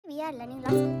we are learning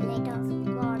lots of letters,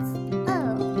 words.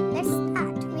 Oh, let's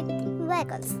start with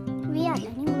vehicles. We are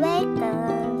learning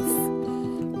vehicles.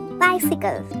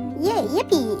 Bicycle. Yay,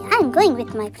 yippee! I'm going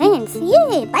with my friends.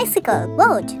 Yay, bicycle.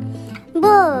 Boat.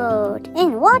 Boat.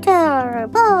 In water.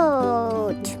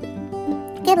 Boat.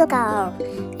 Cable car.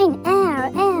 In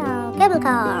air. Cable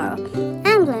car.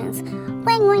 Ambulance.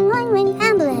 Wing, wing, wing, wing.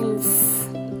 Ambulance.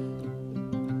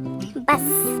 Bus.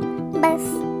 Bus.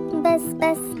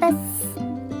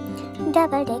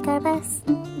 Double-decker bus.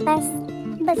 Bus.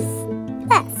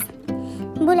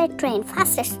 Bullet train.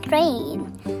 Fastest train.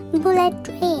 Bullet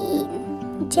train.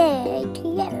 Jet.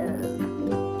 Yo.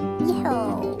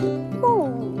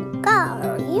 Ooh,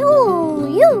 car. You.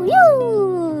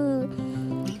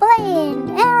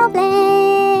 Plane.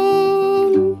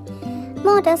 Aeroplane.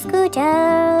 Motor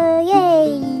scooter.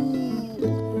 Yay.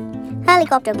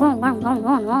 Helicopter.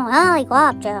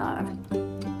 Helicopter.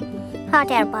 Hot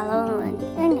air balloon.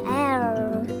 In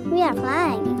air. We are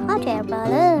flying in hot air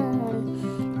balloon.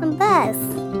 Bus.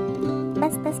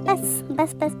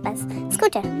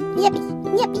 Scooter. Yippee.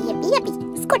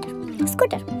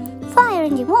 Scooter. Fire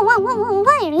engine.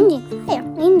 Fire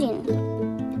engine.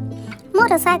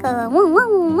 Motorcycle.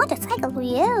 Motorcycle.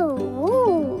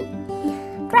 Whoa.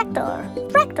 Tractor.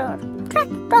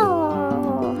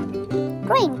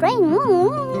 Train. Train.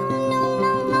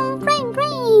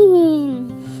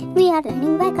 We are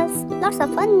learning vehicles. Lots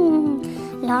of fun.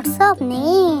 Lots of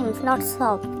names. Lots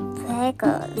of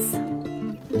vehicles.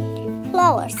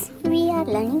 Flowers. We are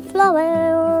learning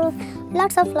flowers.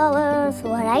 Lots of flowers.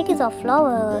 Varieties of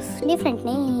flowers. Different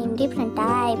name, different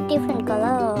type, different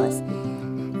colors.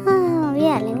 We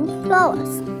are learning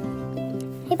flowers.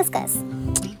 Hibiscus.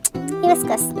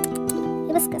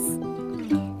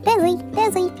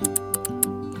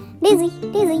 Daisy.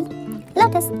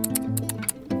 Lotus.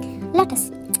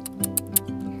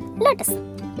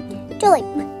 Tulip.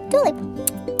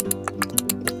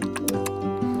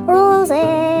 Rose.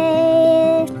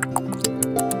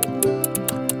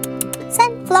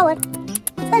 Sunflower.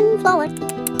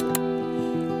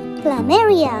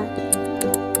 Plumeria.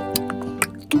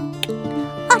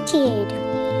 Orchid.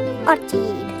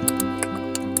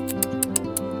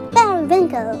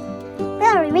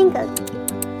 Periwinkle.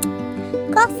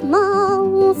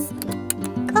 Cosmos.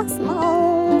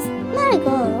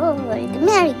 Marigold.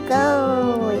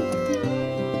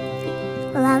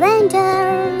 Lavender.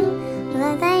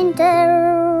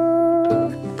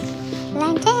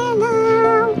 Lantana.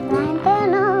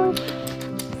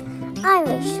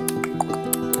 Irish.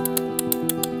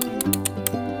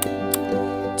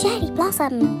 Cherry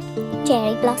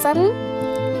blossom.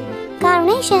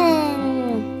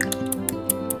 Carnation.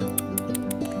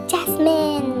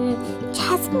 Jasmine.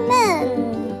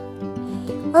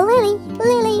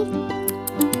 Lily.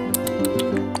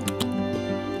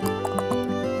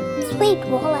 Sweet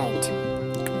violet.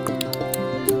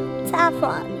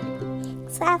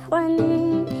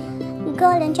 Saffron.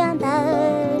 Golden jumper.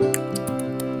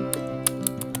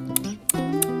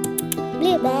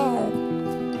 Bluebell.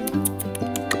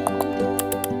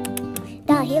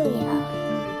 Dahlia.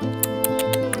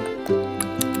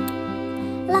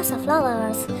 Lots of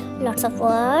flowers, lots of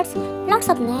words, lots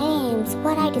of names,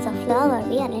 varieties of flowers.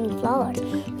 We are learning flowers.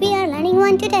 We are learning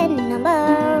 1 to 10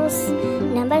 numbers.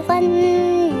 Number fun.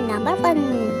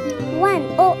 1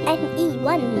 O-N-E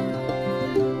 1.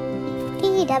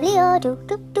 T-W-O 2.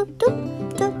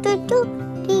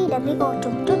 T-W-O 2.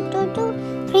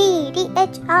 3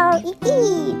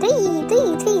 T-H-R-E-E 3.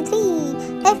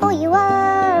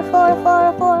 F-O-U-R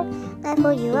 4.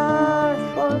 F-O-U-R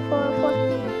 4.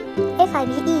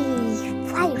 F-I-V-E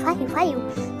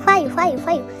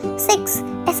 5. 6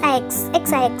 S-I-X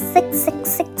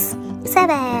 6.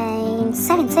 7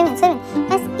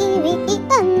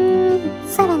 S-E-V-E-N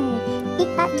 7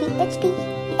 E-R-T-H-T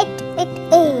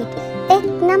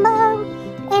 8 number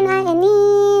N-I-N-E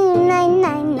 9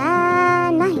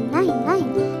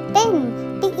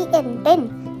 T-E-N 10.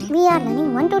 We are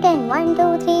learning 1 to 10. 1,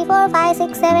 2, 3, 4, 5,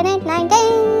 6, 7, 8, 9,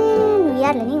 10. We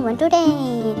are learning 1 to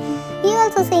 10. You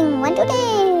also sing 1 to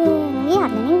 10. We are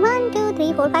learning 1, 2,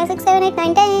 3, 4, 5, 6, 7, 8,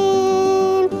 9,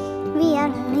 10. We are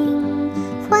learning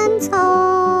fun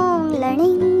song.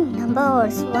 Learning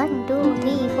numbers 1, 2,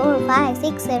 3, 4, 5,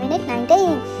 6, 7, 8, 9,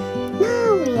 10.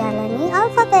 Now we are learning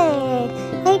alphabet.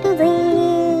 A to Z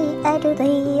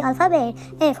alphabet.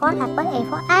 A for apple, A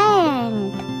for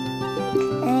ant.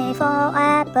 A for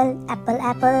apple. A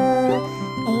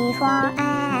for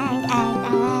ant.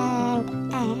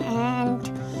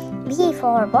 B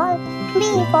for ball. B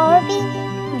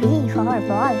for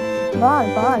ball.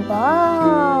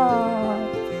 Ball.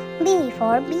 B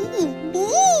for bee.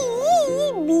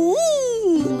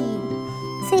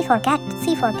 for cat,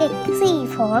 C for cake, C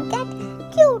for cat,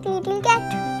 cute little cat.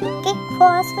 Cake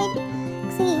for sweet,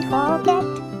 C for cat,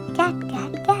 cat,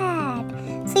 cat, cat.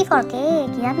 C for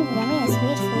cake, yummy, yummy,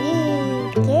 sweet,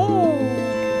 sweet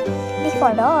cake. D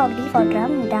for dog, D for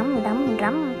drum, drum, drum,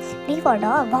 drum. D for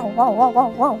dog, wow, wow, wow,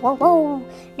 wow, wow, wow, wow.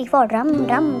 D for drum,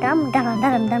 drum, drum, drum,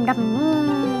 drum, drum, drum.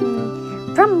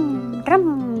 Drum, drum,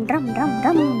 drum, drum,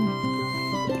 drum.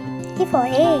 E for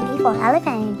egg, E for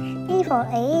elephant. E for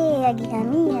egg,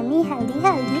 yummy, yummy, healthy,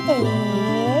 healthy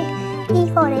egg. E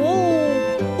for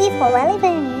egg, E for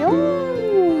elephant, yum.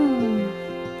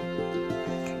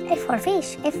 F for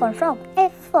fish, F for frog,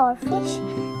 F for fish,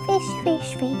 fish,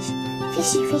 fish, fish,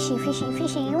 fishy, fishy, fishy,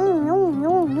 fishy, yum, yum,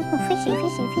 yum, yum, fishy,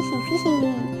 fishy, fishy, fishy.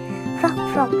 Frog,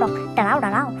 frog, frog, da-dow,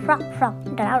 da-dow, frog, frog,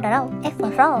 da-dow, da-dow. F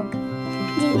for frog.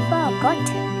 G for goat,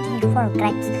 G for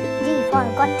grapes, G for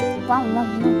goat, wow, wow,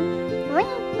 wow. Ring,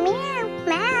 meow,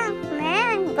 meow,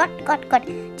 meow, goat.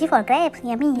 G for grapes,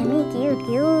 yummy, yummy, cute,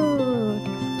 cute.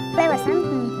 Flavor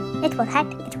something. H for hat,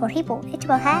 H for hippo, H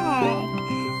for hat.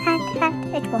 Hat, hat,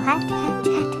 H for hat, hat,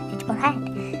 hat, H for hat.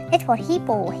 H for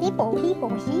hippo, hippo, hippo,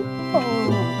 hippo.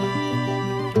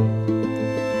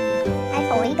 I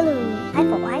for igloo, I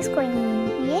for ice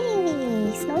cream.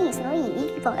 Yay! Snowy, snowy,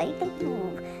 E for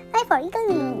igloo. I for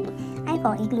igloo, I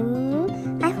for igloo,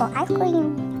 I for ice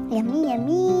cream. Yummy,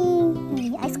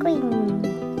 yummy, ice cream.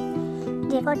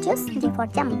 J for juice, J for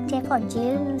jump, J for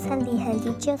juice, healthy,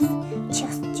 healthy juice,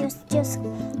 juice, juice, juice.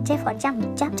 J for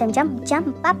jump, jump, jump, jump,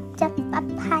 jump up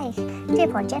high. J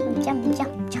for jump, jump,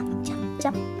 jump, jump, jump,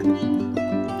 jump.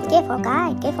 K for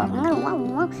kite, K for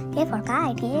wow, K for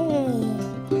kite, yeah.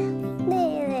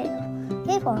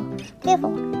 K for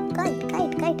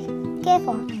kite.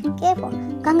 K for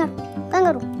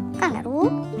kangaroo.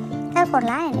 L for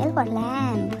lion, L for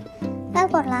lamb. L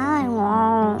for lion,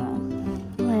 wow.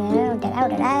 Wow.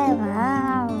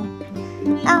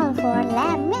 L for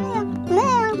lamb, meow.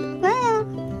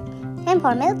 M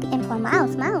for milk, M for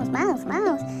mouse. M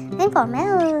for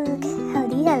milk,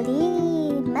 healthy,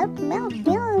 milk.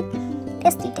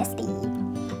 Tasty.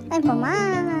 M for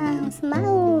mouse,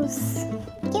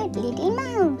 cute little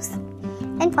mouse.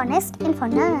 N for nest, N for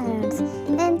nest.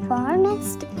 N for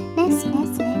nest. N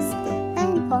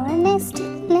for nest.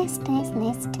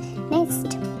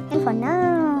 N for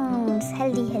nuts,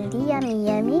 healthy,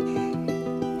 yummy.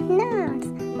 Nuts.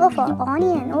 O for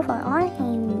onion, O for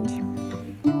orange.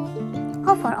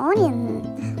 O for onion.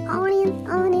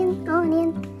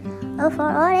 O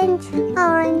for orange.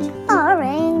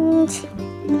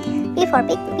 P for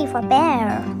pig, P for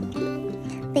bear.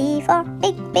 P for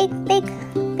pig. P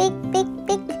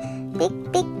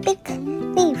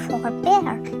for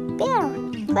bear.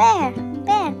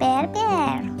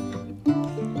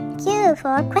 Q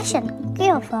for question, Q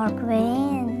for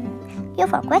queen. Q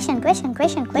for question. Q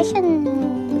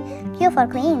for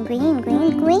queen. Q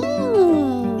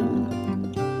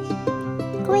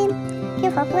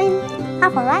for queen. R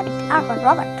for rabbit, R for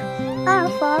robot. R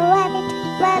for rabbit.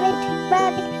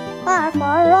 R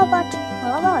for robot.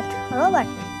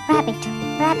 Rabbit.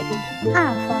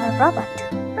 R for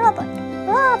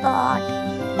robot.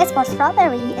 S for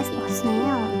strawberry, S for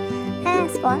snail.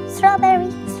 S for strawberry.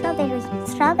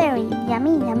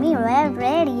 Yummy,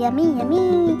 red, yummy.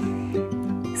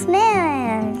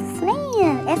 Snail.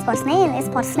 S for snail.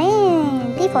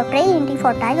 T for train, T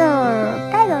for tiger.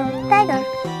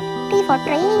 T for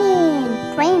train.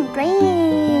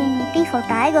 T for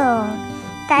tiger.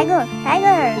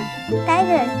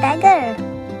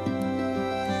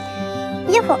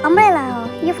 U for umbrella,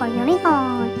 U for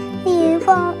unicorn. U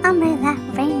for umbrella,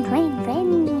 rain.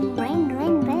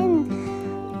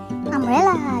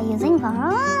 Umbrella using for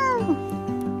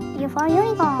U for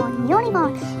unicorn.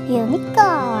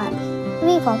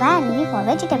 V for van, V for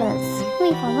vegetables. V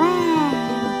for van,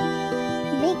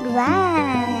 big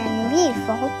van. V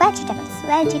for vegetables.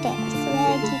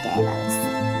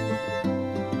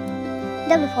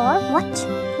 W for what?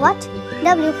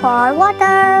 W for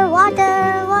water.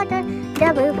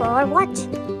 W for what?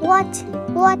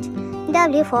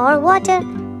 W for water.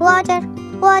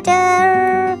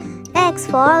 X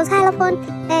for xylophone,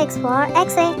 X for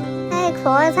X-ray. X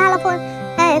for xylophone,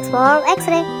 X for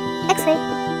X-ray.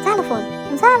 Xylophone,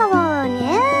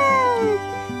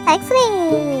 yeah.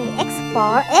 X-ray, X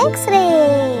for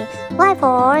X-ray. Y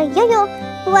for yo-yo,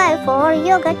 Y for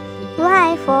yogurt.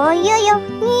 Y for yo-yo.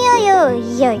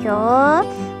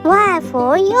 Y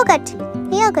for yogurt.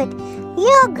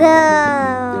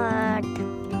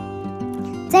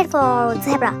 Z for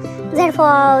zebra, Z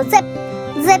for zip.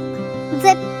 Z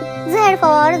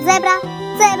for zebra.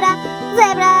 Z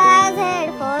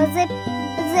for zip.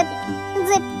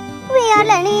 We are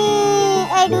learning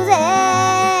A to Z,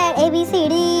 A B C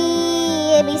D,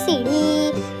 A B C D,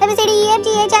 A B C D, E F G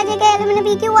H I J K L M N O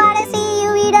P Q R S T U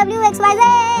V W X Y Z.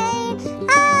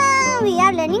 We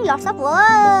are learning lots of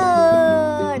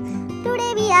words.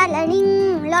 Today we are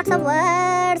learning lots of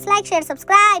words. Like, share,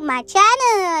 subscribe my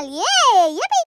channel. Yay! Yippee!